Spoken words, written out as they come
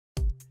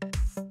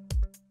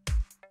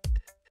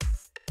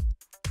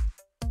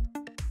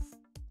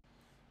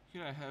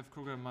Here I have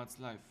KRUGER MATZ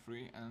Live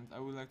free, and I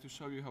would like to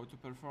show you how to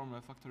perform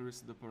a factory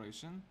reset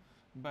operation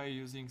by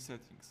using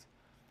settings.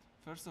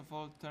 First of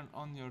all, turn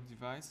on your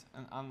device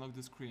and unlock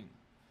the screen.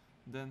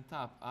 Then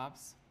tap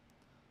Apps,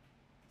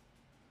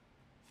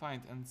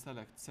 find and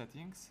select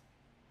Settings.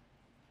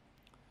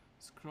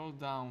 Scroll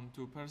down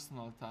to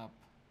Personal tab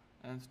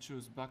and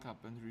choose Backup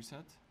and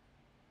Reset.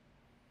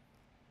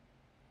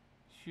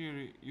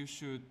 Here you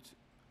should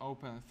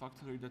open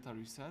Factory Data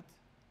Reset.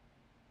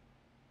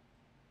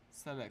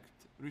 Select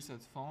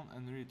Reset Phone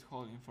and read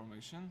whole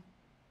information.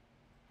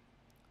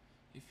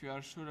 If you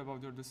are sure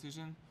about your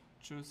decision,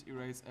 choose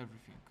Erase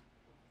Everything.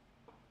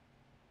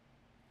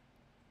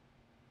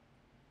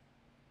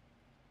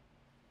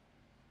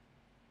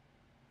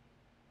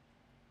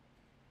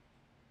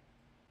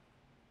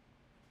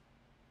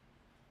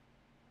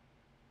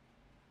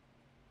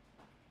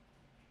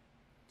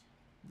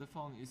 The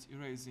phone is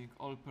erasing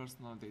all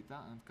personal data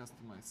and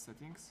customized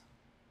settings.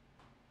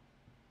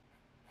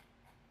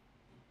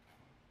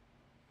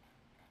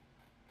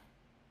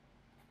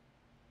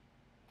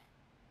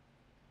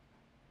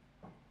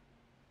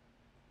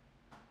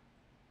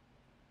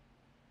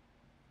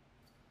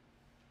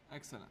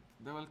 Excellent.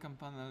 The welcome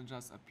panel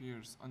just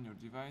appears on your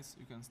device.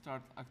 You can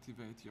start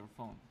activate your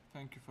phone.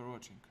 Thank you for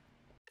watching.